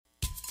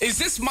Is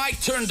this mic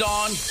turned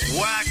on?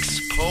 Wax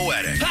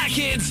Poetic. Hi,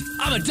 kids.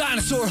 I'm a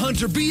dinosaur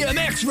hunter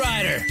BMX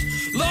rider.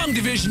 Long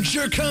division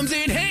sure comes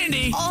in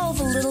handy. All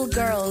the little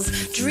girls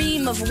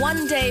dream of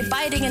one day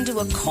biting into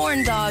a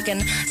corn dog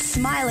and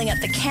smiling at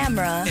the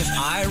camera. If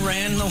I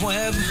ran the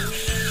web,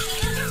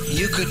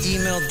 you could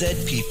email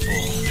dead people.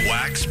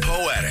 Wax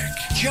Poetic.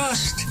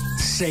 Just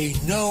say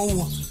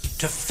no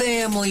to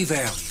family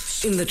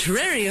values. In the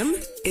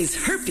terrarium is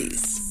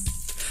Herpes.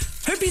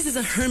 Herpes is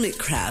a hermit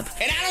crab.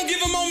 And I don't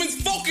give a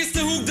moment's focus to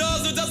who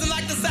does or doesn't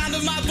like the sound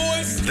of my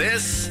voice.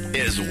 This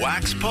is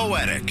Wax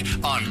Poetic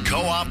on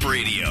Co-op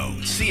Radio,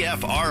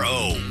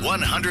 CFRO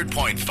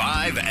 100.5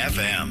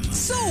 FM.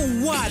 So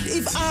what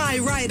if I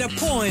write a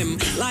poem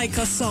like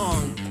a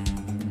song?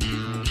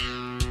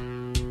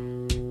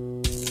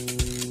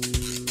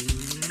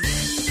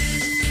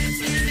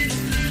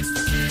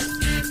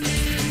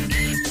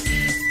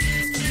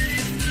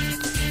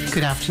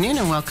 Good afternoon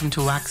and welcome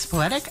to Wax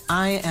Poetic.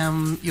 I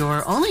am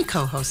your only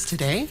co-host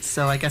today,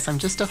 so I guess I'm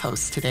just a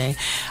host today,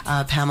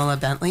 Pamela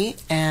Bentley,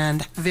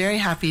 and very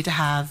happy to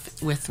have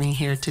with me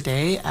here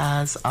today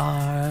as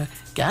our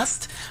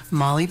guest,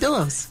 Molly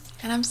Billows.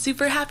 And I'm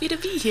super happy to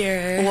be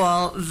here.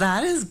 Well,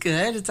 that is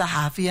good. It's a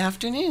happy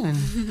afternoon.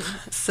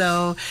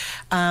 So,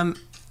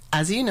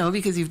 as you know,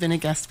 because you've been a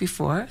guest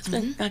before, it's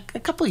been a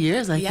couple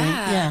years, I think.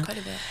 Yeah, quite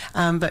a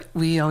bit. But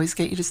we always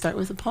get you to start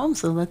with a poem,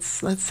 so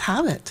let's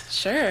have it.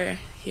 Sure.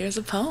 Here's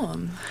a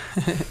poem.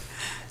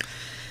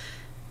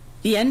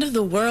 The end of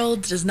the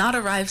world does not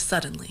arrive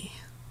suddenly.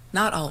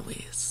 Not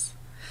always.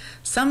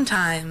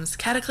 Sometimes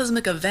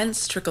cataclysmic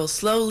events trickle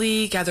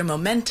slowly, gather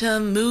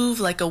momentum,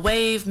 move like a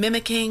wave,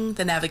 mimicking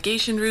the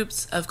navigation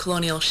routes of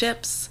colonial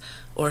ships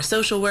or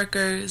social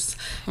workers,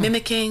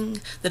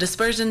 mimicking the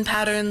dispersion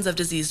patterns of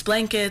diseased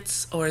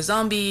blankets or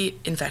zombie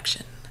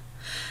infection.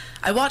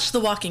 I watch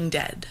The Walking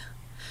Dead.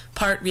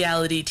 Part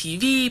reality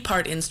TV,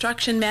 part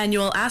instruction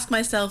manual, ask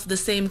myself the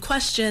same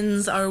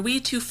questions. Are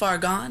we too far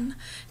gone?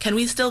 Can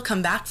we still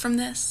come back from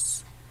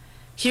this?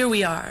 Here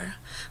we are,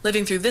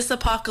 living through this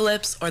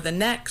apocalypse or the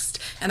next,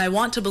 and I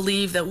want to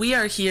believe that we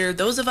are here,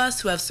 those of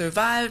us who have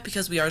survived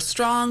because we are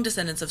strong,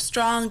 descendants of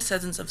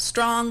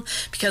strong,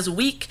 because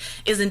weak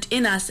isn't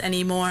in us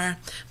anymore.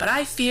 But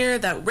I fear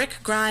that Rick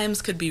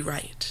Grimes could be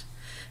right.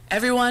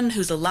 Everyone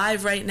who's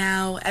alive right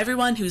now,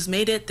 everyone who's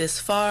made it this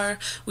far,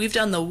 we've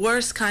done the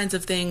worst kinds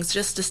of things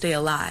just to stay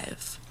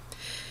alive.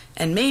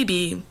 And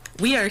maybe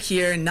we are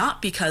here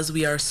not because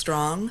we are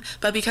strong,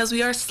 but because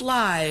we are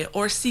sly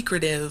or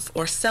secretive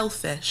or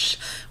selfish,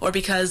 or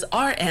because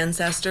our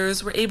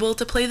ancestors were able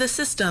to play the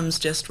systems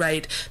just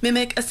right,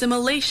 mimic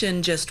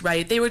assimilation just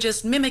right. They were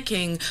just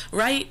mimicking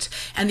right,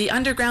 and the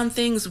underground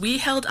things we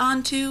held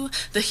onto,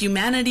 the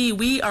humanity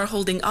we are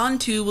holding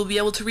onto, will be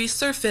able to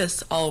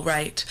resurface all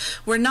right.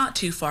 We're not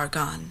too far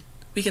gone.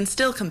 We can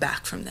still come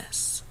back from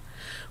this.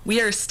 We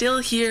are still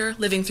here,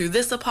 living through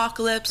this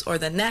apocalypse or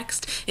the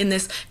next. In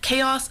this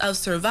chaos of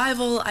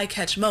survival, I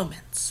catch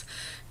moments,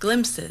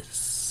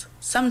 glimpses.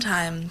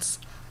 Sometimes,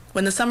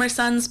 when the summer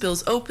sun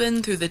spills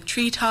open through the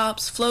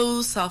treetops,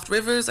 flows soft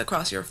rivers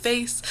across your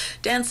face,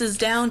 dances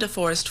down to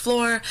forest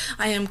floor,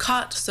 I am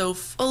caught so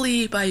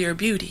fully by your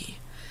beauty.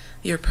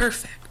 You're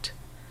perfect.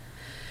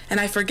 And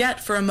I forget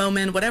for a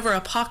moment whatever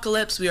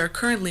apocalypse we are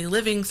currently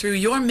living through.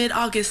 Your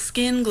mid-August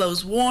skin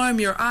glows warm,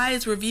 your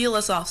eyes reveal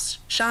a soft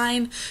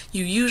shine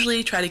you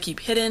usually try to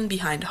keep hidden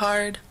behind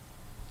hard.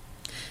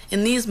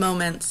 In these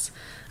moments,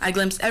 I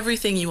glimpse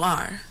everything you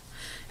are,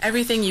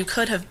 everything you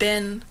could have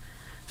been.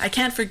 I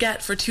can't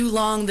forget for too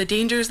long the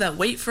dangers that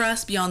wait for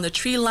us beyond the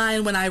tree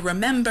line. When I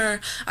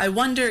remember, I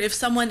wonder if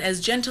someone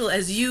as gentle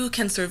as you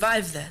can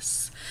survive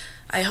this.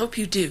 I hope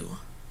you do.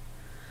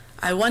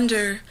 I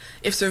wonder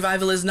if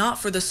survival is not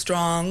for the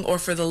strong or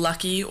for the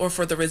lucky or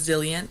for the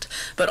resilient,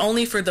 but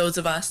only for those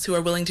of us who are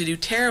willing to do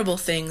terrible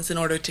things in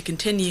order to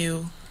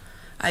continue.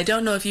 I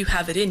don't know if you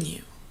have it in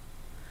you.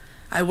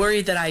 I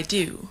worry that I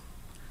do.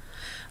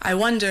 I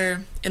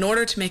wonder, in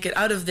order to make it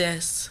out of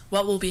this,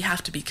 what will we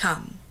have to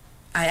become?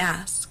 I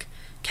ask,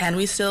 can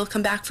we still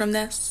come back from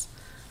this?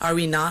 Are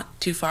we not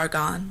too far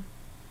gone?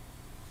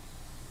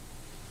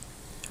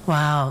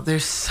 Wow,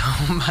 there's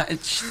so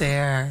much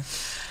there.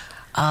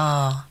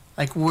 Oh,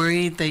 like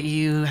worried that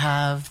you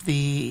have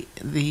the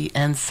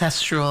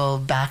ancestral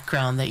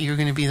background, that you're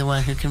going to be the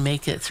one who can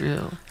make it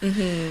through.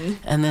 Mm-hmm.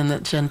 And then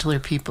that gentler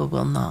people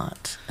will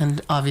not.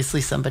 And obviously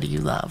somebody you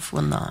love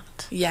will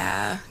not.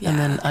 Yeah. And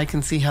then I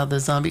can see how the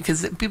zombie,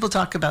 because people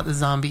talk about the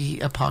zombie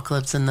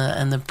apocalypse and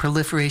the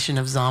proliferation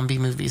of zombie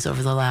movies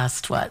over the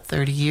last,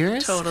 30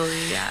 years?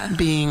 Totally, yeah.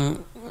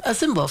 Being a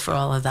symbol for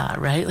all of that,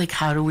 right? Like,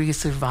 how do we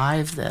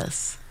survive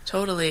this?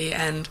 Totally.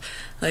 And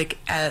like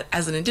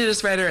as an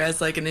Indigenous writer,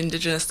 as like an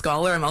Indigenous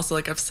scholar, I'm also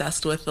like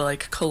obsessed with the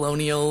like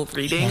colonial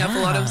reading of a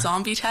lot of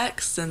zombie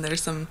texts. And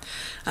there's some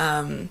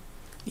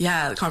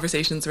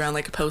conversations around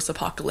like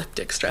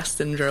post-apocalyptic stress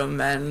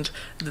syndrome and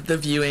the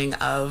viewing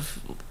of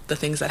the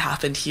things that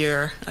happened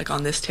here, like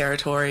on this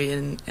territory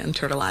in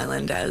Turtle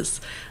Island, as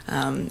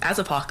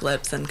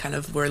apocalypse, and kind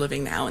of we're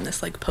living now in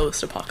this like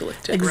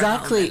post-apocalyptic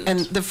exactly realm. And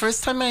the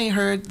first time I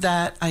heard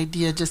that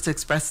idea just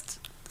expressed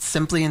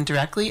simply and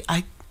directly,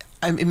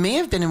 it may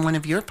have been in one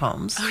of your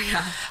poems. Oh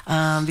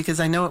yeah.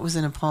 Because I know it was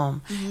in a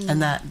poem, and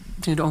that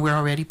we're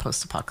already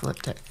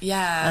post-apocalyptic.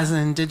 Yeah. As an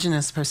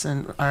Indigenous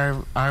person,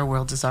 our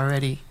world is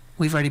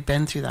we've already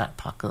been through that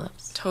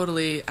apocalypse.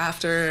 Totally.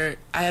 After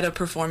I had a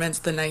performance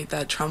the night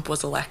that Trump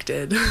was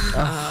elected,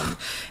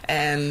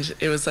 and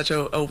it was such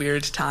a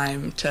weird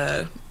time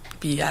to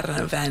be at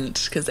an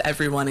event because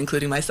everyone,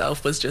 including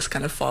myself, was just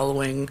kind of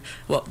following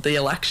the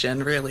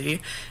election,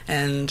 really.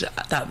 And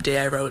that day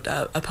I wrote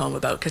a poem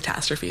about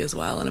catastrophe as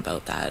well, and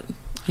about that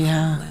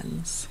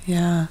lens.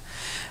 Yeah.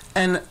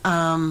 And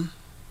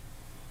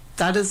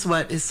that is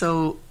what is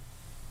so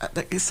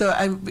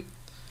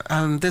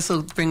this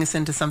will bring us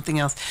into something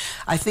else.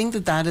 I think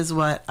that is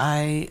what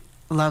I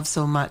love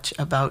so much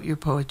about your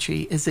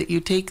poetry, is that you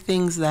take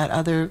things that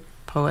other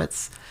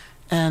poets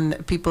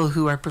and people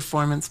who are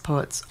performance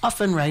poets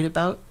often write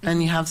about,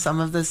 and you have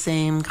some of the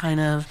same kind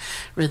of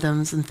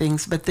rhythms and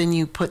things, but then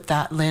you put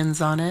that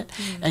lens on it,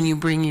 and you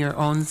bring your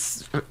own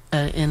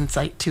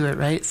insight to it,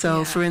 right?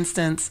 So, for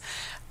instance,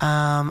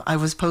 I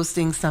was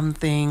posting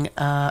something,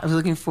 I was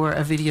looking for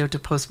a video to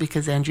post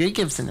because Andrea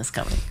Gibson is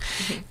coming,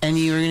 and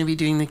you were going to be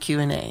doing the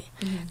Q&A,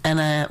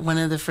 and one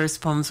of the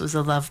first poems was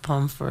a love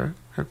poem for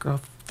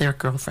their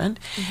girlfriend,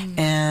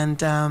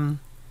 and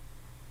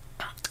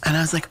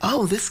I was like,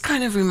 oh, this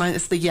kind of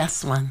it's the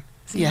yes one.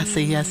 Yes,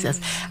 say yes, yes.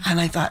 And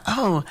I thought,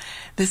 oh,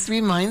 this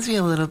reminds me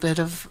a little bit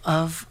of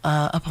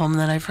a poem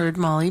that I've heard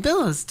Molly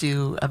Billows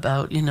do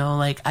about,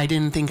 like, I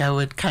didn't think I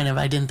would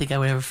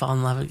ever fall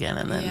in love again.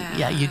 And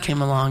then, you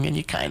came along and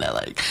you kind of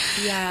like,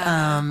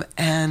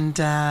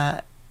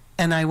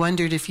 and I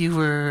wondered if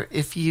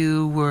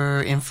you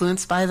were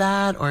influenced by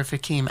that, or if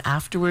it came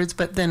afterwards.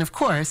 But then, of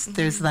course,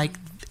 there's like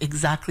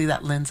exactly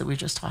that lens that we were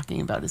just talking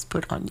about is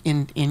put on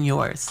in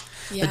yours.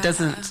 It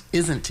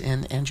isn't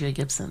in Andrea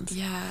Gibson's.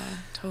 Yeah,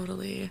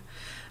 totally.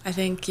 I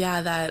think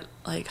that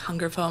like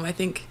hunger poem, I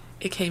think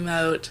it came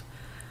out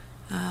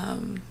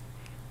of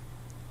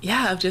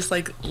just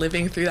like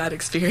living through that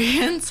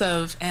experience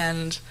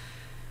and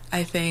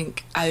I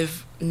think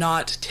I've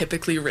not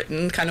typically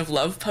written kind of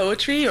love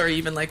poetry, or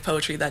even like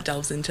poetry that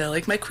delves into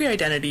like my queer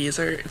identities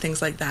or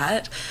things like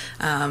that.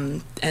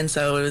 And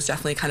so it was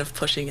definitely kind of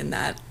pushing in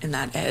that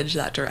edge,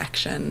 that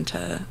direction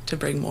to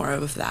bring more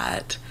of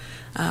that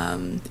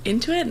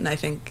into it. And I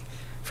think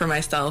for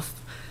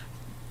myself,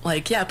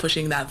 like,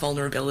 pushing that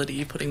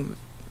vulnerability, putting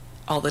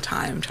all the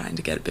time, trying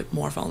to get a bit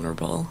more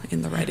vulnerable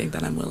in the writing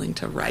that I'm willing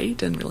to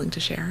write and willing to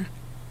share.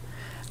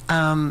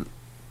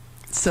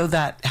 So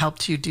that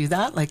helped you do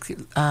that, like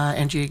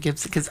Andrea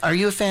Gibson? Because are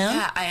you a fan?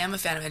 Yeah, I am a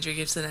fan of Andrea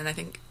Gibson, and I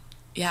think,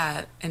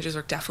 Andrea's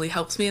work definitely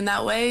helps me in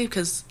that way,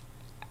 because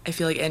I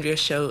feel like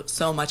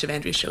so much of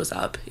Andrea shows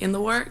up in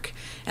the work,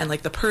 and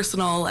like the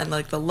personal, and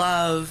like the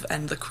love,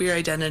 and the queer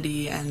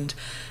identity, and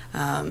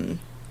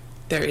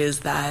there is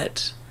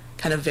that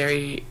kind of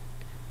very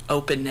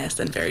openness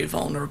and very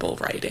vulnerable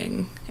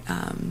writing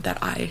that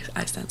I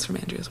sense from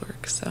Andrea's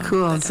work. So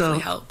cool. That definitely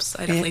helps.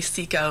 I definitely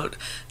seek out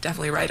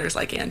writers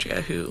like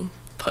Andrea who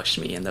push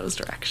me in those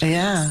directions.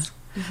 Yeah.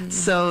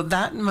 So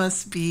that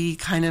must be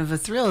kind of a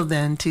thrill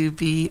then, to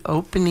be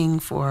opening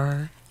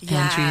for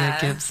Andrea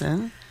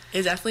Gibson.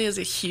 It definitely is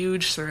a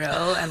huge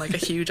thrill and like a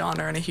huge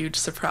honor and a huge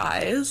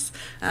surprise.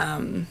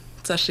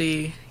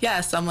 Especially,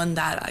 someone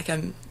that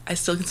I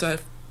still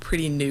consider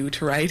pretty new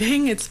to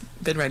writing. It's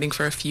been writing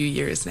for a few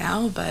years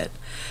now, but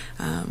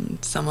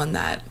someone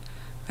that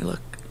I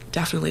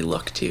definitely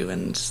look to,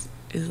 and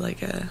is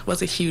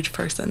was a huge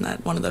person,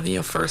 that one of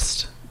the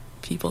first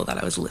people that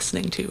I was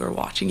listening to or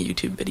watching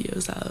YouTube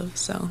videos of.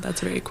 So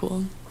that's very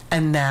cool.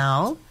 And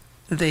now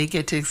they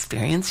get to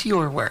experience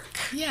your work.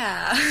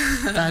 Yeah.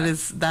 that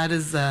is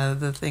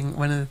the thing.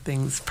 One of the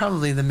things,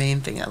 probably the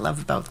main thing I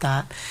love about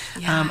that.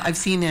 Yeah. I've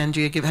seen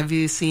Andrea. Have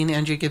you seen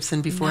Andrea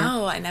Gibson before?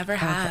 No, I never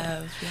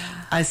have. Okay.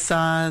 Yeah. I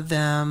saw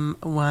them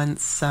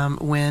once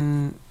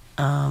when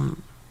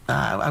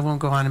I won't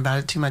go on about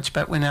it too much,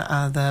 but when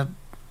the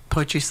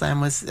Poetry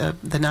Slam was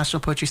the National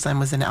Poetry Slam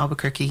was in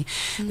Albuquerque,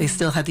 they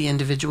still had the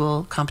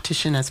individual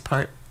competition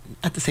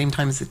at the same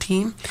time as the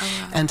team. Oh,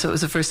 wow. And so it was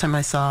the first time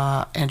I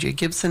saw Andrea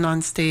Gibson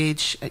on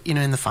stage,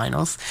 in the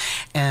finals,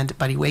 and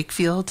Buddy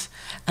Wakefield,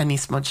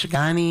 Anis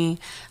Mojgani,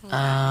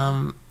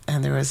 and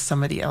there was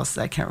somebody else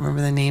that I can't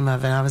remember the name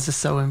of, and I was just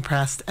so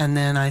impressed. And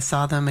then I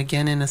saw them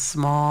again in a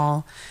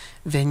small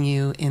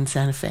venue in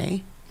Santa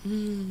Fe.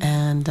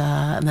 And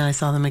then I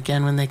saw them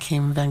again when they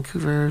came to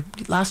Vancouver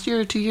last year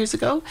or 2 years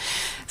ago.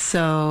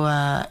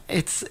 So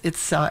it's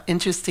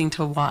interesting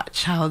to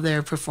watch how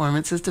their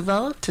performance has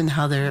developed, and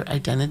how their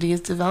identity has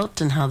developed,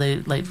 and how they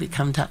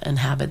become to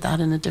inhabit that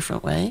in a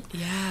different way.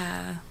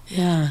 Yeah.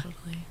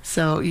 Totally.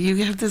 So you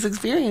have these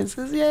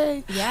experiences,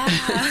 yay! Yeah.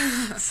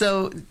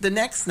 So the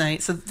next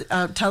night. So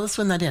tell us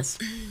when that is.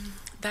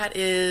 That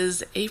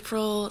is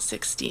April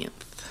 16th.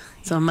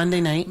 So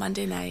Monday night.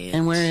 Monday night.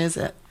 And where is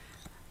it?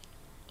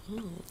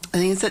 I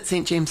think it's at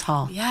St. James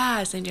Hall.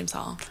 Yeah, St. James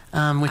Hall.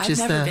 Which I've is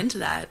never been to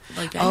that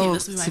venue.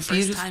 This will be my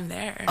first time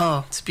there.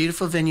 Oh, it's a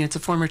beautiful venue. It's a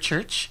former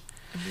church.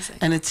 Amazing.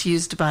 And it's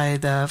used by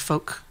the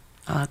folk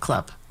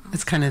club.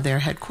 It's kind of their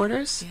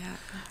headquarters. Yeah.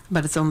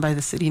 But it's owned by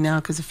the city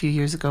now because a few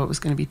years ago it was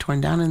going to be torn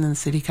down, and then the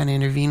city kind of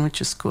intervened, which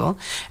is cool.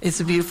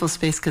 It's a beautiful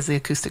space because the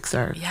acoustics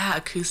are... Yeah,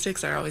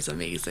 acoustics are always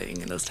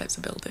amazing in those types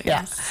of buildings.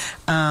 Yeah.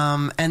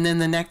 And then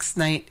the next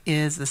night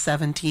is the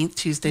 17th,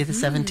 Tuesday the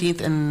 17th.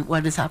 And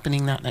what is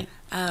happening that night?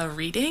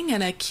 Reading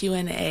and a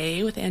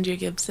Q&A with Andrea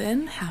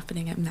Gibson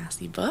happening at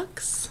Massey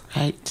Books.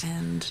 Right.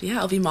 And yeah,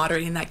 I'll be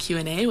moderating that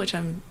Q&A, which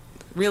I'm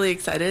really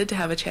excited to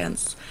have a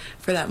chance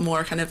for that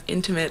more kind of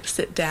intimate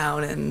sit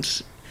down,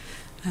 and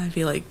I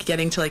feel like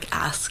getting to like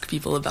ask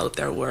people about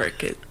their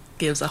work, it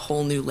gives a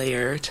whole new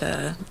layer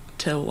to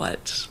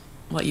what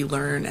you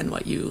learn and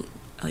what you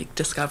like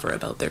discover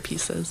about their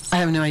pieces. I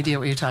have no idea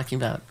what you're talking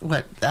about.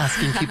 What,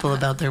 asking people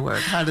about their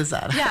work? How does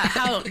that?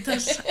 Yeah, it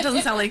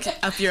doesn't sound like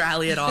up your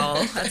alley at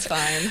all. That's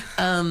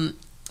fine.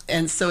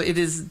 And so it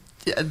is.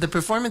 The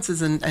performance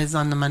is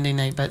on the Monday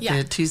night, but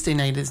the Tuesday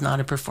night is not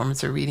a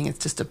performance or reading. It's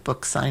just a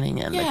book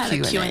signing and a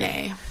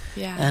Q&A.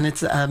 Yeah. And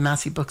it's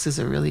Massey Books is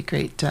a really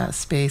great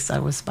space. I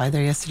was by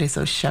there yesterday,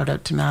 so shout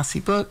out to Massey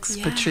Books.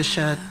 Yeah.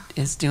 Patricia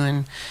is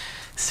doing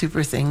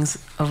super things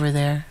over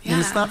there. Yeah.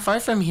 And it's not far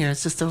from here.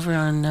 It's just over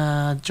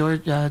on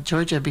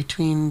Georgia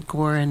between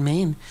Gore and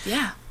Maine.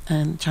 Yeah.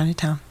 And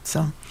Chinatown.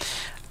 So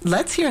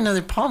let's hear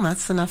another poem.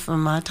 That's enough of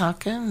my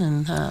talking,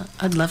 and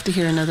I'd love to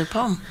hear another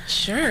poem.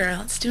 Sure,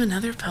 let's do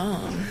another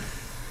poem.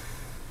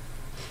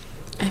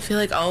 I feel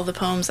like all the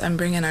poems I'm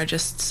bringing are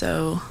just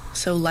so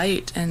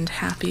light and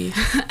happy.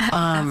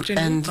 And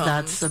poems.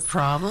 that's a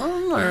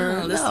problem,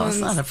 or no, it's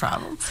not a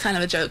problem. It's kind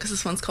of a joke because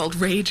this one's called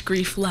Rage,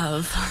 Grief,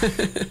 Love.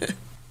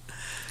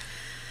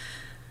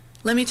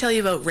 Let me tell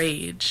you about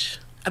rage,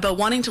 about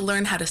wanting to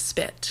learn how to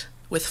spit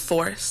with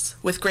force,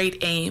 with great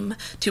aim,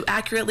 to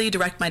accurately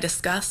direct my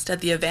disgust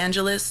at the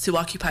evangelists who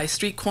occupy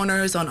street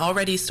corners on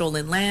already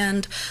stolen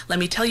land. Let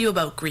me tell you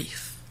about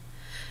grief.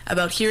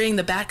 About hearing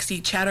the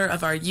backseat chatter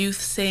of our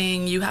youth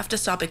saying, you have to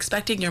stop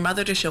expecting your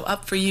mother to show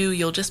up for you,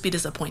 you'll just be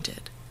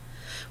disappointed.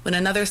 When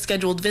another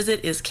scheduled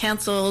visit is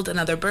canceled,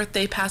 another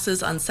birthday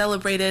passes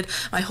uncelebrated,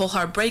 my whole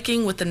heart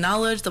breaking with the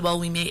knowledge that while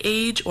we may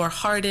age or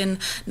harden,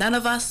 none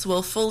of us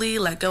will fully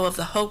let go of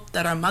the hope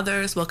that our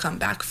mothers will come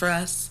back for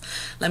us.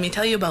 Let me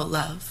tell you about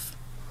love.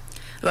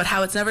 About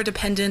how it's never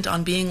dependent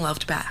on being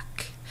loved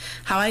back.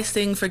 How I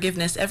sing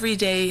forgiveness every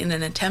day in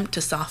an attempt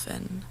to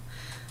soften.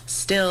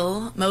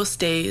 Still, most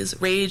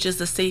days, rage is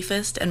the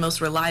safest and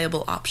most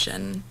reliable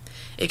option.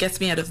 It gets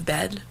me out of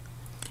bed.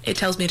 It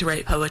tells me to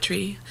write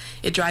poetry.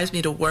 It drives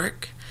me to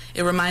work.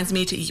 It reminds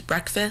me to eat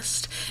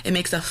breakfast. It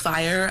makes a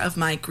fire of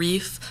my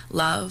grief,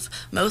 love.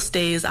 Most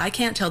days, I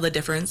can't tell the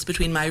difference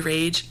between my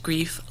rage,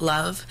 grief,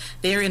 love.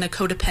 They are in a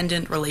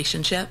codependent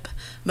relationship.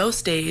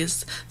 Most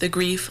days, the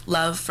grief,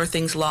 love for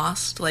things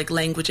lost, like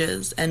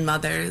languages and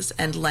mothers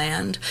and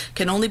land,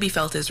 can only be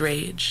felt as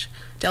rage.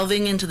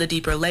 Delving into the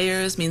deeper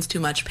layers means too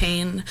much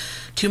pain,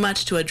 too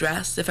much to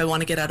address if I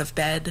want to get out of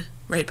bed,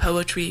 write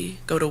poetry,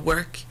 go to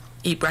work,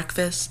 eat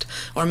breakfast,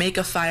 or make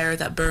a fire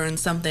that burns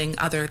something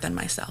other than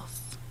myself.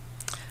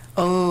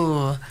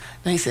 Oh,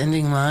 nice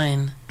ending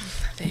line.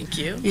 Thank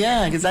you.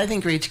 Yeah, because I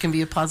think rage can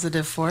be a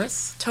positive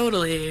force.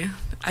 Totally.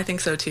 I think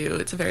so too.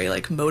 It's a very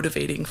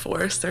motivating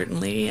force,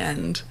 certainly,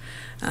 and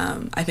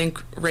I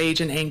think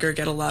rage and anger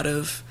get a lot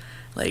of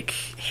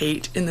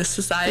hate in this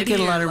society. They get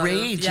a lot of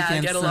rage against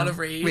them. Get a lot of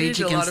rage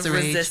a lot of the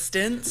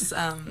resistance,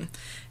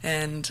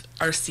 and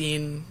are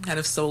seen kind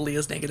of solely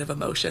as negative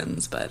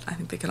emotions, but I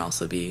think they can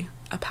also be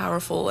a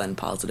powerful and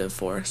positive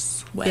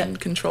force when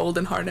controlled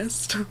and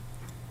harnessed.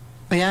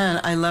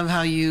 Yeah, I love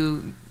how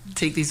you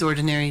take these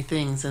ordinary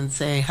things and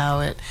say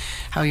how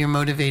you're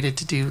motivated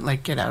to do,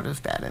 get out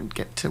of bed and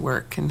get to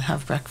work and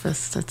have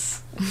breakfast.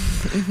 It's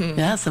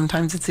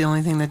sometimes it's the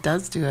only thing that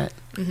does do it.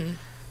 Mm-hmm.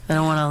 I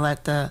don't want to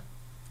let the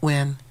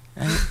win,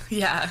 right?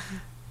 Yeah.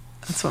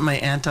 That's what my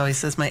aunt always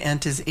says. My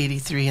aunt is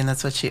 83, and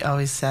that's what she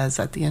always says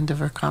at the end of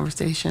her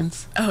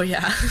conversations. Oh,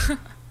 yeah.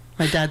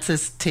 My dad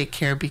says, take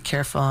care, be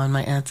careful, and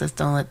my aunt says,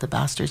 don't let the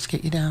bastards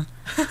get you down.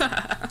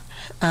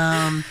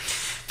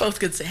 Both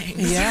good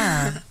sayings.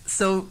 Yeah.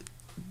 So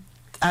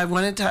I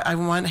want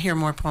to hear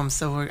more poems.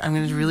 So I'm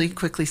going to really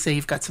quickly say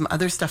you've got some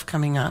other stuff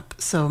coming up.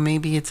 So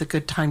maybe it's a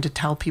good time to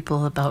tell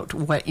people about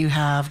what you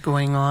have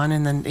going on.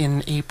 And then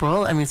in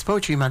April, it's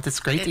Poetry Month. It's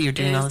great that you're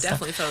doing all this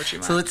stuff. It is definitely Poetry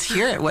Month. So let's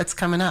hear it. What's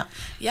coming up?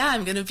 Yeah,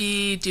 I'm going to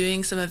be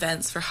doing some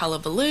events for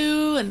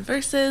Hullabaloo and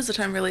Verses, which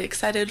I'm really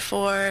excited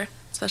for.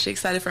 Especially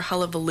excited for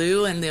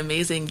Hullabaloo and the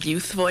amazing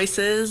youth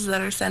voices that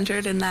are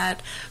centered in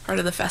that part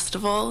of the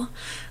festival.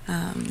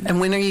 And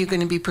when are you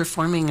going to be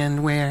performing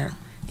and where?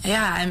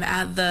 Yeah, I'm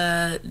at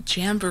the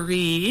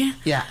Jamboree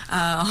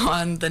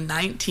on the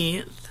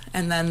 19th.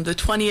 And then the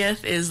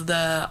 20th is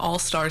the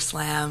All-Star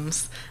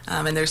Slams.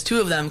 And there's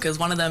two of them because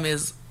one of them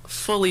is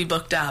fully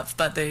booked up,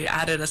 but they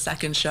added a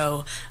second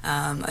show,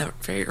 a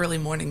very early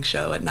morning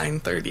show at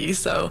 9:30.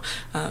 So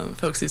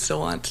folks who still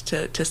want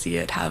to see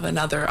it have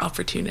another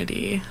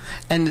opportunity.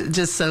 And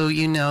just so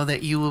you know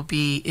that you will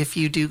be, if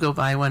you do go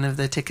buy one of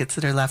the tickets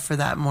that are left for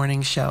that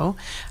morning show,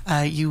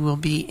 you will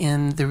be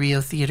in the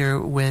Rio Theater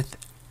with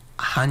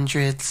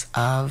hundreds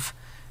of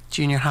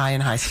junior high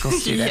and high school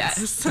students.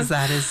 Yes. Because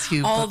that is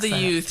huge. All the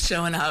youth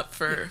showing up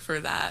for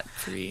that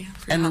free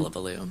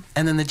Hullabaloo.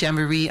 And then the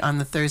Jamboree on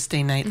the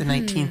Thursday night, the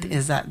 19th,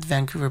 is at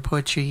Vancouver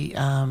Poetry,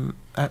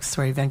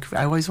 Vancouver,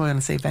 I always want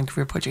to say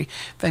Vancouver Poetry,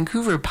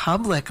 Vancouver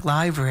Public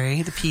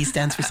Library, the P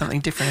stands for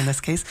something different in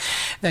this case,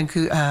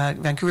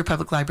 Vancouver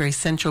Public Library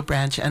Central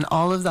Branch, and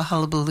all of the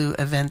Hullabaloo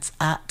events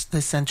at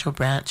the Central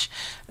Branch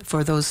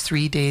for those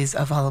 3 days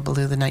of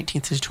Hullabaloo, the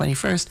 19th to the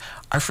 21st,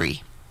 are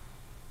free.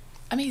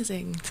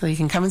 Amazing. So you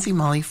can come and see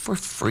Molly for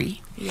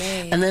free.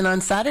 Yay. And then on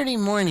Saturday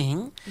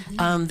morning,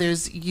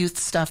 there's youth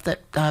stuff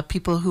that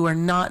people who are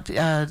not,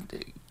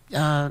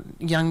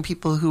 young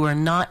people who are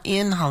not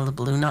in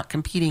Hullabaloo, not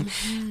competing,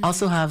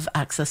 also have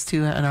access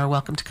to and are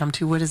welcome to come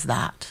to. What is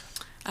that?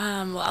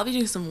 Well, I'll be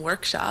doing some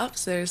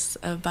workshops. There's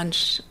a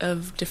bunch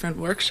of different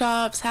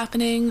workshops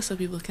happening, so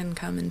people can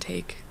come and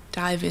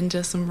dive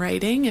into some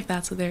writing if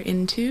that's what they're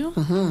into.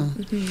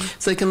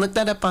 So you can look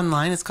that up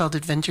online. It's called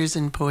Adventures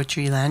in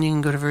Poetry Land. You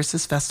can go to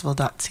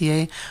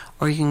versusfestival.ca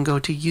or you can go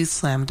to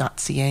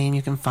youthslam.ca and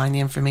you can find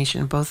the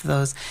information in both of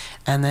those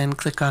and then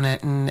click on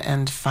it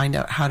and find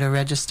out how to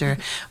register.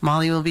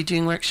 Molly will be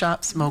doing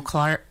workshops, Mo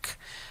Clark,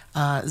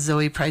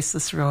 Zoe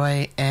Priceless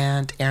Roy,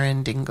 and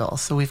Aaron Dingle.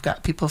 So we've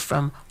got people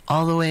from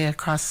all the way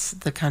across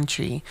the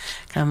country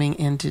coming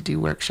in to do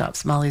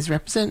workshops. Molly's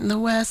representing the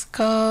West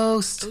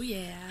Coast. Oh,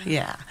 yeah.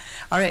 Yeah.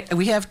 All right.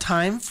 We have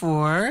time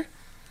for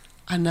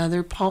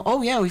another poem.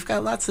 Oh, yeah. We've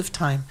got lots of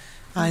time.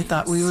 Nice. I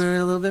thought we were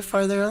a little bit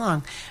farther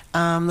along.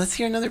 Let's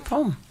hear another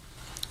poem.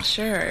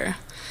 Sure.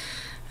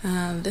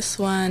 This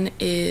one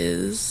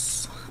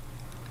is,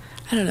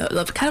 I don't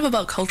know, kind of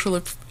about cultural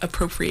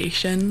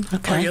appropriation.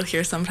 Okay. Or you'll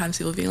hear sometimes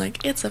people being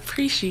like, it's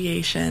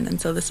appreciation.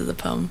 And so this is a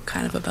poem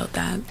kind of about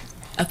that.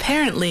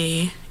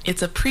 Apparently,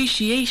 it's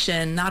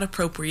appreciation, not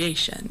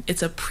appropriation.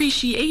 It's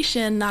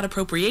appreciation, not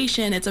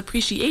appropriation. It's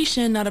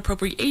appreciation, not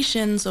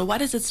appropriation. So why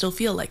does it still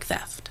feel like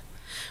theft?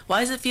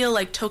 Why does it feel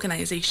like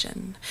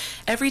tokenization?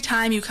 Every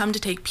time you come to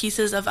take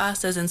pieces of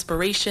us as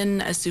inspiration,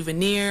 as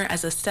souvenir,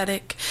 as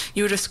aesthetic,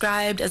 you are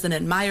described as an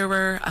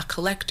admirer, a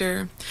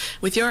collector.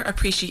 With your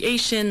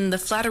appreciation, the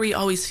flattery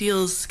always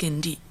feels skin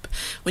deep.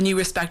 When you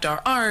respect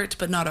our art,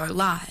 but not our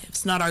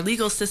lives, not our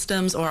legal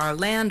systems or our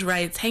land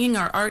rights, hanging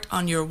our art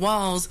on your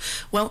walls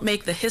won't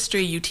make the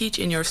history you teach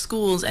in your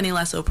schools any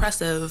less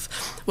oppressive,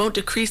 won't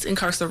decrease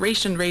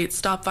incarceration rates,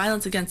 stop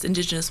violence against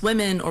Indigenous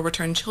women, or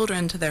return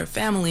children to their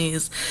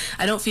families.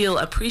 I don't feel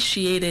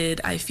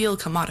appreciated, I feel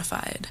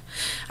commodified.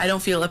 I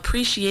don't feel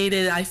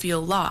appreciated, I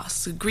feel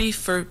loss. Grief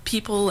for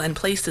people and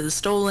places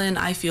stolen,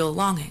 I feel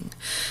longing.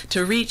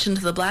 To reach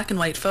into the black and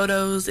white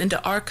photos,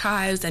 into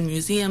archives and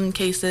museum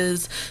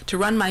cases, to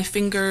run my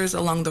fingers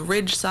along the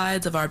ridge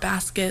sides of our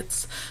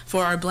baskets,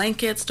 for our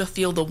blankets to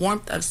feel the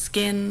warmth of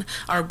skin,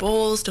 our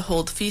bowls to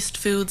hold feast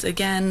foods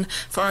again,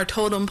 for our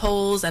totem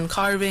poles and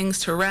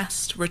carvings to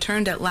rest,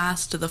 returned at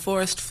last to the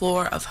forest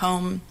floor of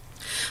home.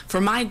 For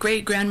my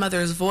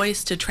great-grandmother's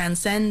voice to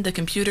transcend the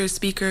computer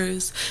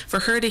speakers, for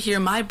her to hear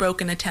my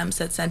broken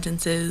attempts at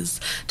sentences,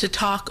 to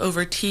talk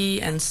over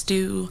tea and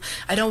stew.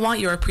 I don't want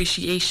your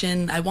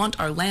appreciation, I want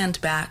our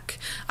land back.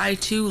 I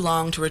too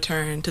long to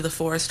return to the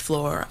forest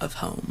floor of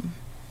home.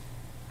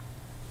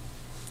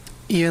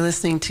 You're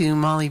listening to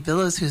Molly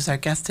Billows, who's our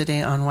guest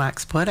today on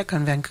Wax Poetic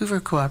on Vancouver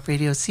Co-op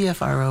Radio,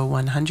 CFRO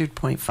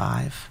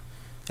 100.5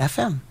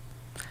 FM.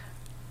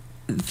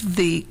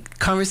 The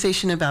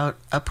conversation about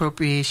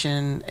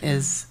appropriation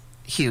is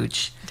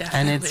huge. Definitely.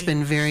 And it's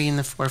been very in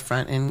the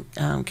forefront in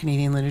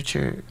Canadian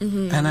literature.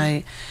 And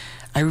I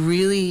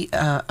really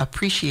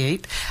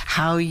appreciate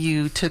how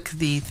you took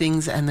the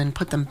things and then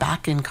put them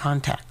back in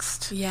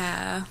context.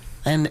 Yeah.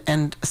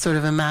 And sort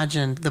of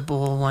imagined the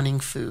bull wanting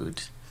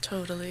food.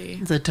 Totally.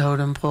 The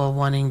totem pole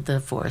wanting the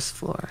forest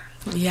floor.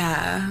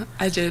 Yeah,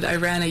 I did. I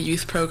ran a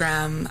youth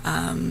program,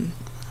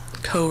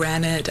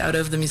 co-ran it out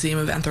of the Museum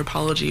of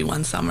Anthropology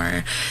one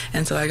summer,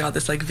 and so I got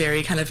this like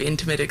very kind of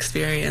intimate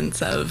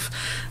experience of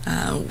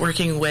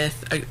working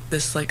with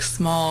this like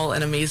small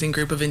and amazing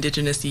group of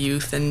Indigenous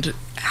youth and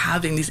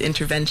having these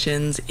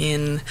interventions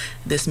in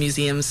this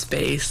museum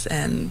space.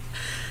 And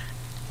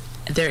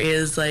there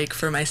is like,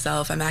 for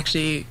myself, I'm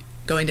actually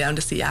going down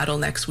to Seattle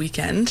next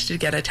weekend to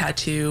get a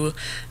tattoo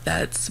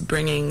that's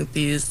bringing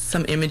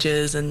some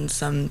images and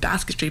some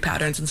basketry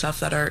patterns and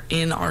stuff that are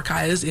in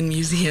archives in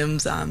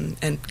museums,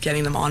 and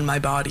getting them on my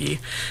body,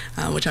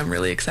 which I'm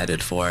really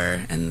excited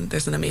for. And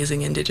there's an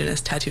amazing Indigenous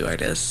tattoo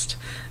artist,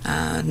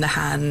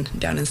 Nahan,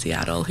 down in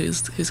Seattle,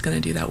 who's going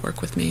to do that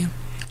work with me.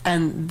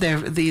 And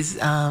these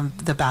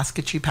the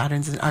basketry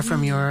patterns are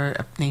from your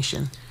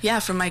nation? Yeah,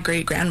 from my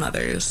great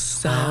grandmothers.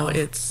 So Wow.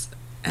 it's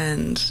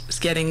and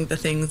getting the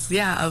things,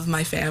 of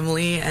my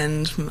family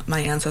and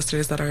my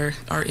ancestors that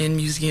are in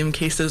museum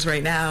cases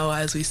right now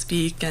as we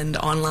speak, and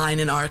online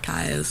in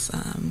archives,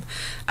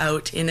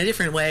 out in a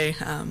different way,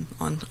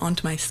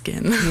 onto my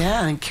skin.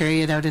 Yeah, and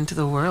carry it out into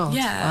the world.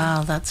 Yeah.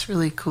 Wow, that's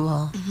really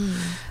cool.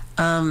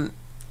 And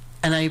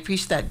I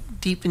appreciate that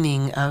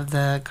deepening of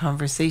the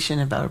conversation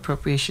about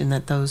appropriation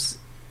that those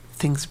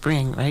things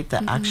bring, right?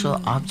 The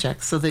actual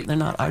objects, so that they're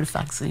not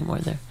artifacts anymore.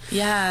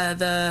 Yeah,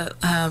 the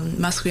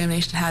Musqueam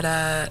Nation had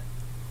a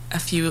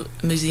few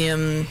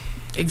museum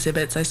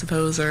exhibits, I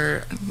suppose,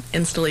 or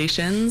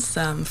installations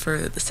for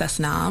the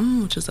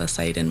Cessnam, which is a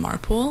site in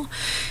Marpole,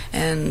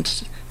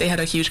 and they had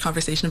a huge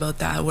conversation about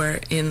that, where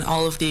in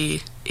all of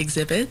the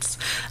exhibits,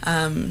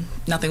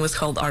 nothing was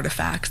called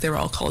artifacts, they were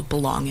all called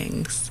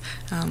belongings,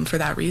 for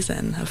that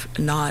reason of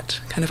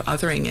not kind of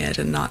othering it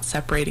and not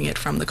separating it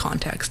from the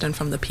context and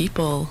from the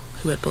people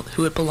who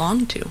it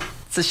belonged to.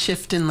 It's a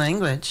shift in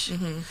language.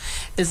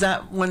 Is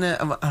that one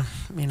of, I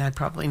mean, I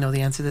probably know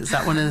the answer to this. Is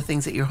that one of the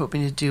things that you're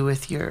hoping to do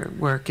with your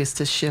work, is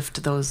to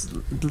shift those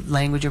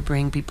language or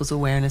bring people's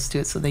awareness to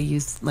it so they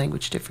use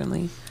language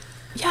differently?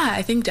 Yeah,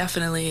 I think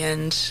definitely.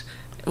 And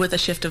with a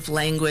shift of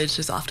language,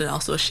 there's often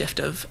also a shift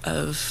of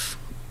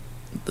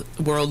the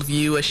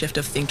worldview, a shift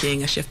of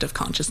thinking, a shift of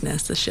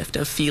consciousness, a shift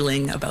of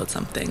feeling about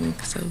something.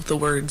 So the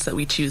words that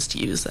we choose to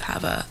use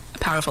have a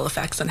powerful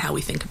effects on how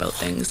we think about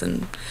things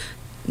and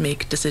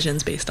make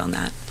decisions based on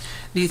that.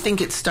 Do you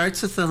think it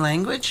starts with the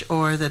language,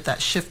 or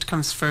that shift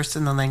comes first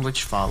and the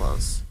language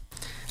follows?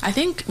 I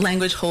think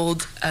language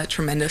holds a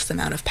tremendous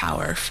amount of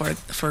power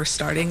for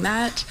starting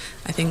that.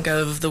 I think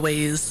of the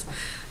ways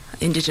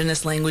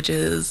Indigenous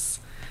languages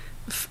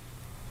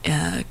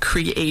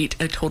create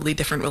a totally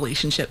different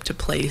relationship to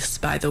place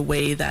by the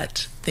way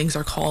that things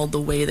are called,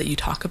 the way that you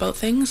talk about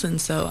things. And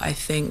so I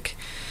think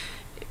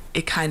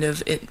I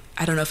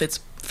don't know if it's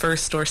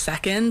first or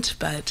second,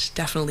 but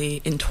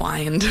definitely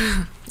entwined.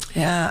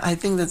 Yeah, I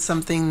think that's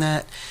something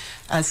that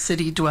as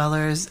city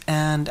dwellers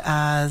and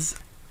as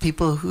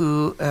people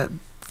who,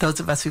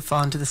 those of us who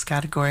fall into this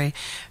category,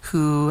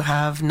 who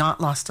have not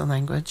lost a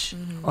language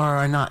or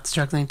are not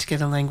struggling to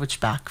get a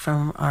language back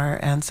from our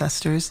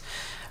ancestors,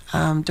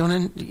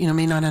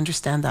 may not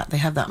understand that. They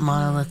have that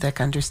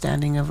monolithic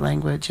understanding of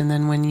language. And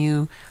then when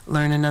you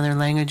learn another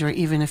language, or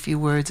even a few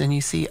words, and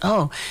you see,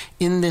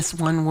 in this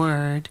one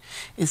word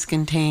is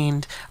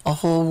contained a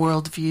whole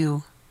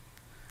worldview.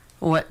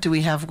 What do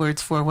we have words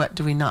for? What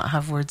do we not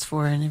have words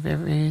for in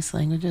various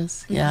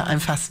languages? Yeah, I'm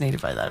fascinated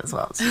by that as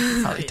well. So you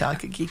can probably tell I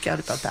could geek out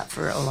about that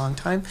for a long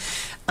time.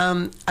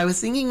 I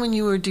was thinking when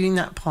you were doing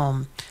that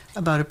poem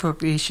about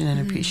appropriation and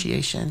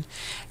appreciation,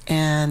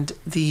 and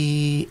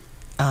the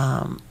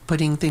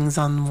putting things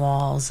on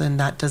walls, and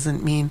that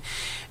doesn't mean...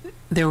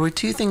 There were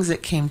two things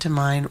that came to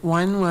mind.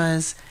 One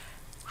was,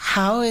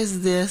 how is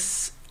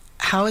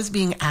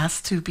being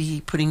asked to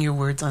be putting your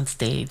words on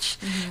stage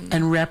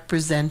and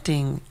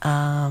representing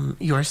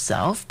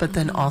yourself, but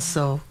then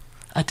also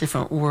a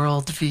different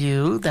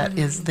worldview that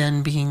is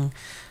then being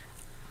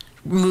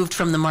moved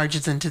from the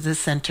margins into the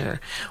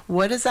center.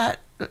 What is that?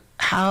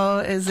 How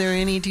is there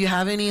any? Do you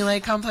have any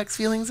like complex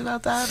feelings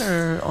about that,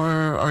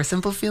 or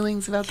simple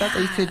feelings about that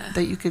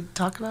you could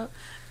talk about?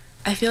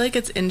 I feel like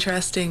it's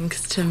interesting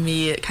because to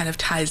me it kind of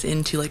ties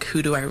into like,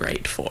 who do I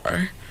write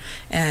for?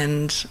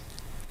 And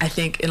I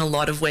think in a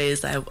lot of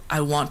ways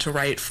I want to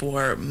write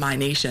for my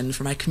nation,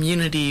 for my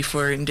community,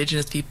 for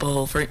Indigenous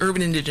people, for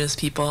urban Indigenous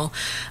people.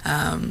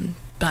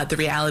 But the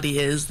reality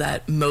is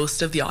that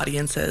most of the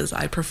audiences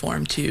I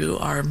perform to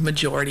are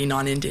majority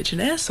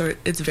non-Indigenous, or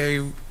it's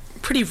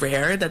pretty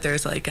rare that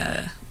there's like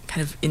a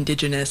kind of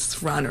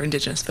Indigenous run or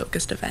Indigenous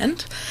focused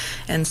event.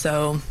 And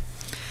so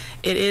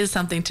it is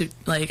something to,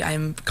 like,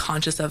 I'm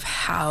conscious of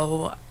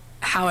how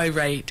I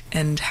write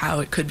and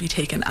how it could be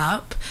taken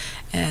up,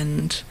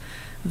 and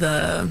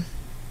the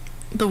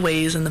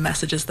ways and the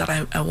messages that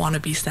I want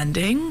to be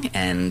sending,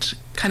 and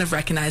kind of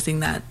recognizing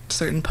that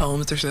certain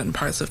poems or certain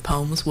parts of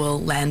poems will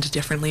land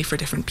differently for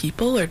different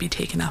people or be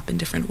taken up in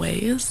different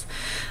ways.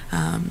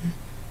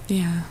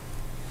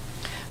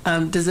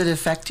 Does it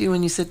affect you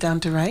when you sit down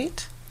to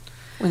write?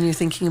 When you're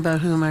thinking about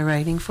who am I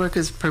writing for?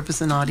 Because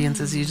purpose and audience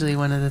is usually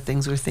one of the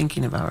things we're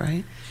thinking about,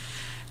 right?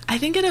 I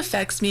think it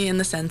affects me in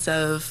the sense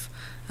of...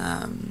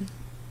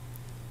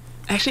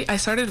 Actually, I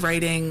started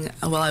writing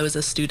while I was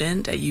a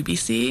student at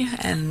UBC,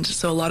 and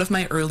so a lot of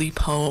my early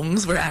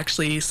poems were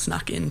actually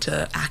snuck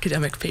into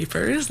academic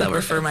papers that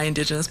were for my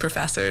Indigenous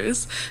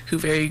professors, who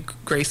very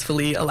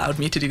gracefully allowed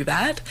me to do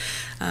that.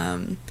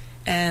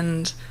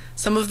 And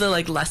some of the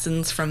like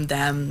lessons from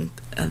them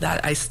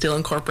that I still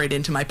incorporate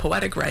into my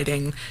poetic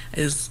writing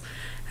is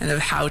kind of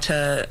how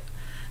to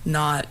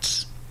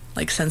not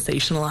like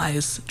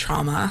sensationalize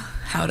trauma,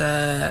 how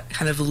to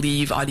kind of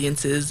leave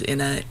audiences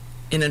in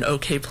an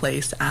okay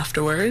place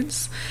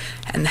afterwards,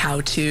 and how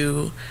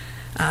to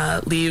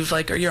leave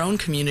like your own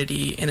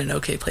community in an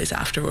okay place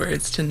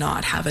afterwards, to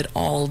not have it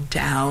all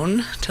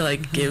down, to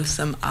like give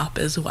some up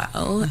as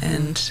well.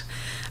 And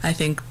I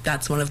think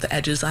that's one of the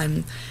edges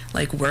I'm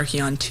like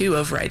working on too,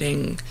 of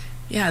writing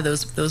Yeah,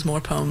 those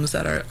more poems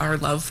that are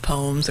love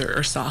poems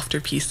or softer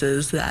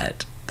pieces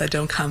that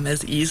don't come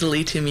as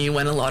easily to me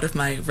when a lot of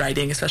my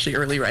writing, especially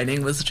early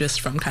writing, was just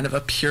from kind of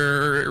a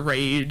pure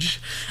rage,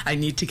 I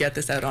need to get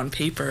this out on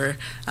paper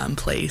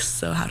place.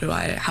 So how do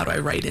I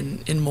write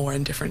in more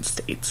in different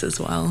states as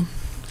well?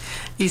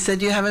 You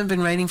said you haven't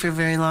been writing for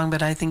very long,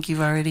 but I think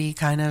you've already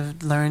kind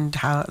of learned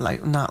how,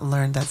 like, not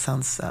learned, that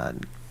sounds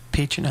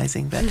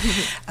patronizing, but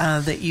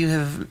that you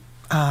have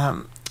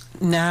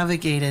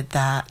navigated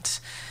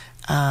that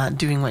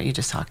doing what you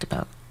just talked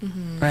about.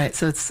 Mm-hmm. Right,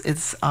 so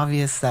it's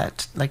obvious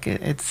that, like,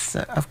 it's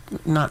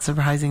not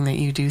surprising that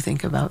you do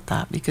think about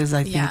that, because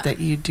I think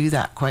that you do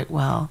that quite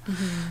well.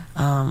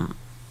 Mm-hmm.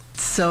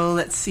 So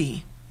let's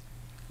see.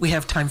 We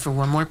have time for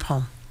one more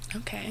poem.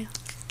 Okay.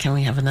 Can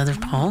we have another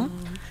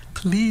poem?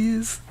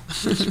 Please.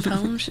 Which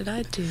poem should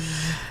I do?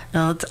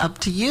 No, it's up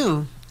to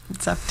you.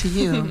 It's up to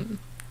you.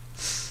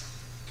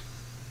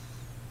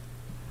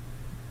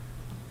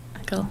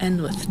 I'll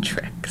end with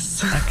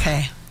tricks.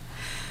 Okay.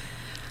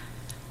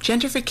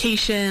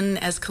 Gentrification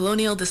as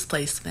colonial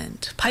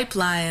displacement,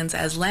 pipelines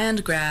as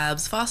land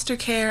grabs, foster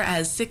care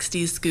as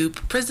 60s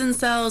scoop, prison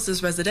cells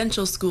as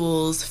residential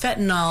schools,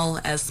 fentanyl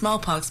as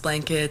smallpox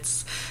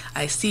blankets.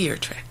 I see your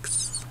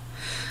tricks.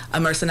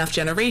 Immerse enough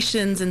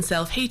generations in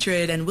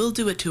self-hatred and we'll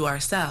do it to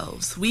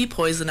ourselves. We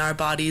poison our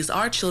bodies,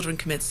 our children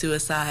commit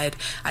suicide.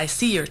 I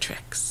see your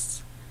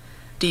tricks.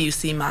 Do you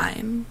see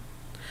mine?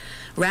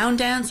 Round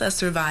dance as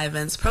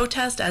survivance,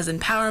 protest as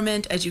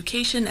empowerment,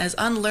 education as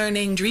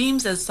unlearning,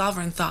 dreams as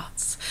sovereign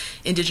thoughts,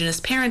 indigenous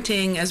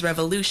parenting as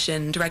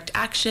revolution, direct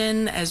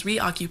action as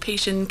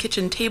reoccupation,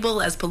 kitchen table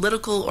as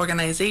political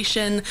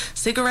organization,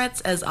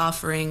 cigarettes as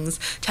offerings,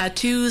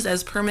 tattoos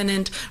as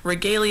permanent,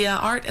 regalia,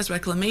 art as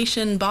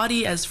reclamation,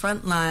 body as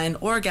frontline,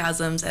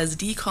 orgasms as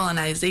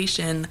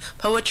decolonization,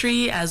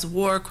 poetry as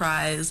war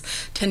cries,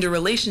 tender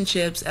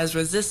relationships as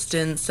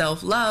resistance,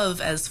 self-love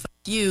as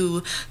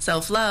you,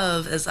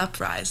 self-love as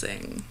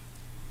uprising.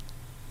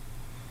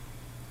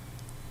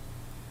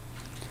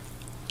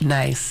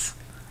 Nice.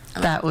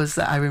 That was,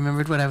 I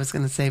remembered what I was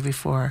going to say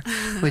before,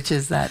 which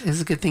is that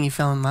it's a good thing you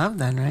fell in love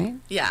then, right?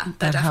 Yeah,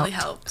 that definitely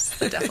helps.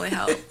 That definitely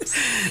helps.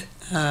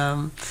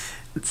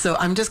 So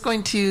I'm just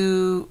going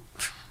to,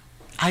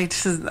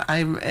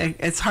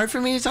 it's hard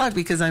for me to talk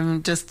because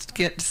I'm just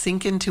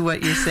sink into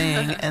what you're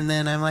saying, and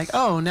then I'm like,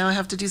 oh, now I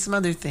have to do some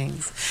other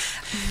things.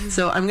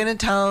 So I'm going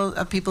to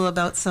tell people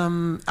about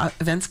some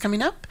events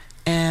coming up,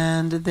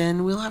 and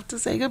then we'll have to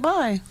say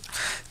goodbye.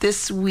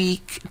 This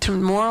week,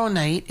 tomorrow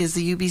night, is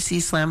the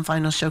UBC Slam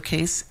Final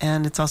Showcase,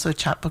 and it's also a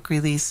chapbook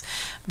release.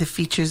 The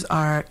features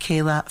are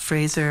Kayla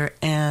Fraser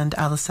and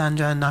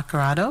Alessandra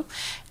Nacarado,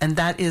 and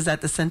that is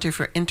at the Center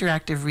for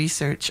Interactive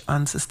Research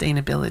on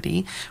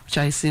Sustainability, which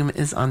I assume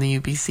is on the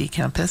UBC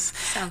campus.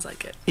 Sounds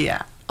like it.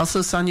 Yeah.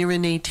 Also, Sonia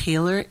Renee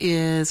Taylor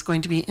is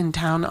going to be in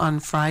town on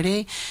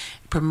Friday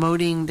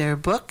promoting their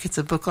book. It's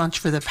a book launch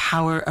for The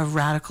Power of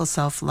Radical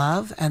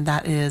Self-Love, and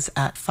that is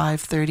at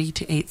 5:30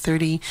 to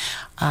 8:30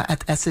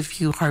 at the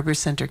SFU Harbor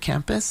Center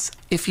campus.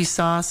 If you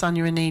saw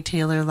Sonia Renee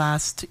Taylor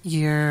last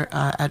year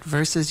at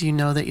Versus, you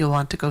know that you'll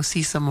want to go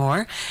see some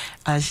more.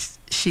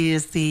 She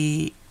is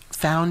the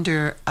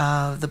founder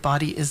of The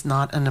Body Is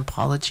Not an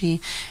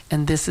Apology,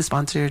 and this is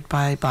sponsored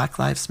by Black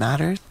Lives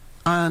Matter.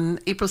 On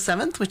April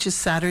 7th, which is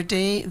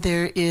Saturday,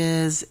 there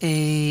is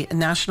a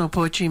National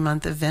Poetry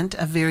Month event,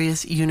 A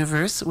Various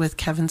Universe, with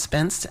Kevin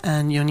Spence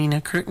and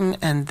Yonina Curtin,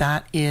 and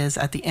that is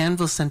at the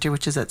Anvil Center,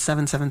 which is at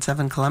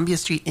 777 Columbia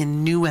Street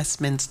in New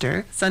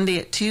Westminster. Sunday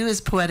at 2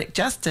 is Poetic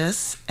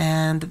Justice,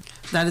 and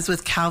that is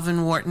with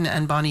Calvin Wharton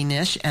and Bonnie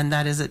Nish, and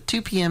that is at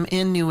 2 p.m.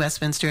 in New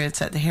Westminster.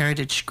 It's at the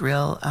Heritage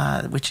Grill,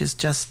 which is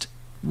just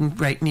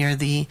right near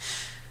the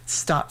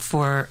stop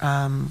for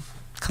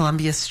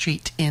Columbia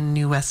Street in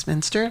New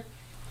Westminster.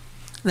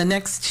 The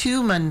next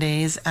 2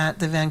 Mondays at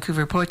the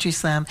Vancouver Poetry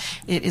Slam,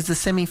 it is the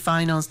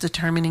semifinals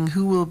determining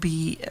who will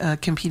be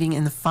competing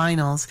in the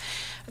finals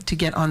to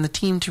get on the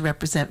team to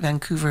represent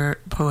Vancouver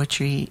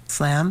Poetry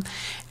Slam.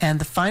 And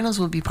the finals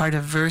will be part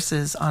of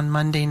Versus on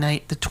Monday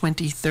night, the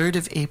 23rd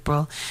of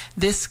April.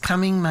 This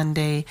coming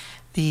Monday,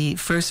 the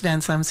first Van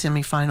Slam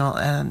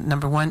semifinal,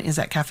 number 1, is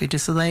at Café du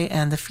Soleil,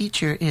 and the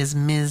feature is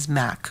Ms.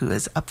 Mac, who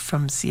is up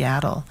from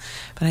Seattle,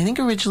 but I think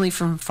originally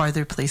from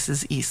farther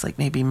places east, like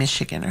maybe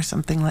Michigan or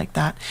something like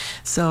that.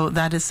 So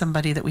that is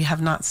somebody that we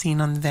have not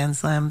seen on the Van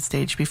Slam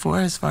stage before,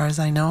 as far as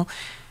I know.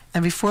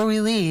 And before we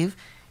leave,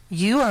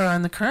 you are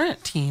on the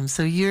current team,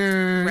 so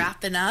you're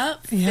wrapping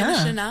up,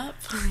 finishing up.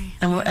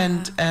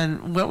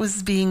 And what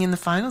was being in the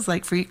finals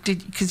like for you?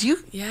 Because you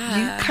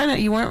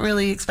weren't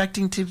really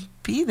expecting to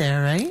be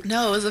there, right?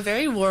 No, it was a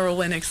very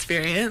whirlwind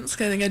experience. I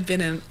think I'd been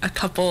in a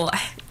couple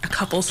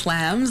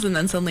slams, and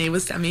then suddenly it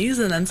was semis,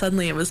 and then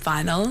suddenly it was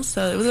finals.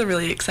 So it was a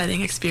really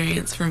exciting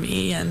experience for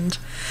me, and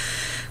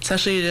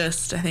especially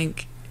just, I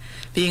think,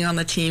 being on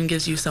the team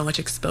gives you so much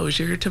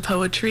exposure to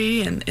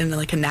poetry, and in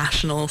like a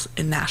national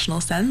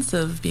sense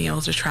of being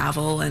able to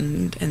travel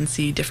and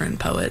see different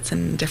poets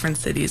in different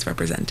cities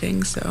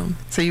representing. So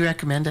you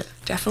recommend it?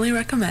 Definitely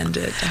recommend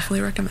it.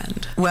 Definitely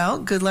recommend. Well,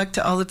 good luck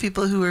to all the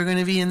people who are going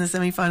to be in the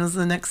semifinals in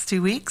the next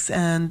 2 weeks,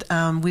 and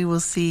we will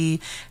see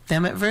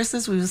them at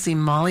Versus. We will see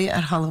Molly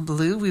at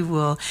Hullabaloo. We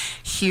will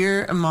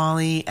hear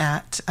Molly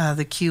at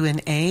the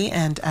Q&A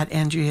and at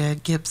Andrea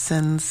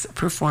Gibson's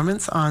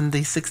performance on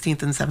the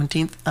 16th and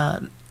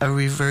 17th, a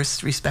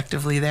reverse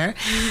respectively there.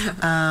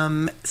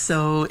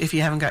 So if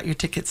you haven't got your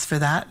tickets for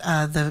that,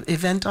 the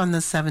event on the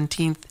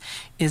 17th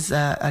is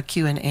a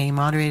Q&A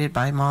moderated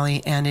by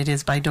Molly, and it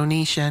is by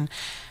donation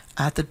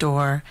at the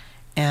door,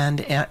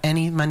 and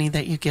any money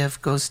that you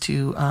give goes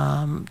to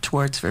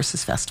towards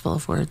Versus Festival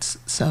of Words.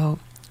 So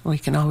we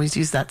can always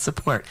use that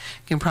support.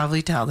 You can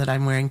probably tell that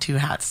I'm wearing 2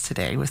 hats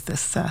today with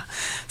this.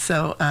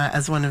 So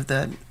as one of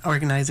the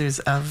organizers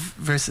of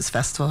Versus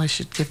Festival, I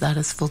should give that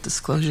as full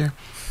disclosure.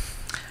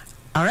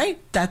 All right,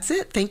 that's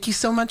it. Thank you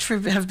so much for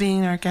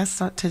being our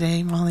guest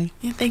today, Molly.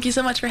 Yeah, thank you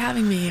so much for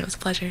having me. It was a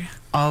pleasure.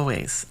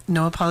 Always.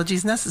 No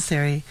Apologies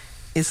Necessary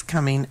is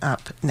coming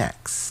up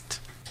next.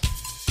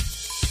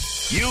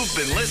 You've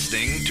been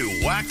listening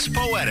to Wax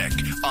Poetic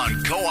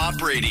on Co-op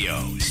Radio,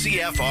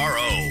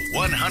 CFRO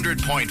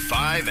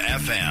 100.5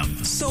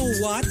 FM. So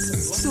what?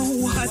 So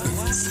what?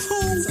 So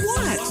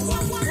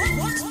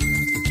what?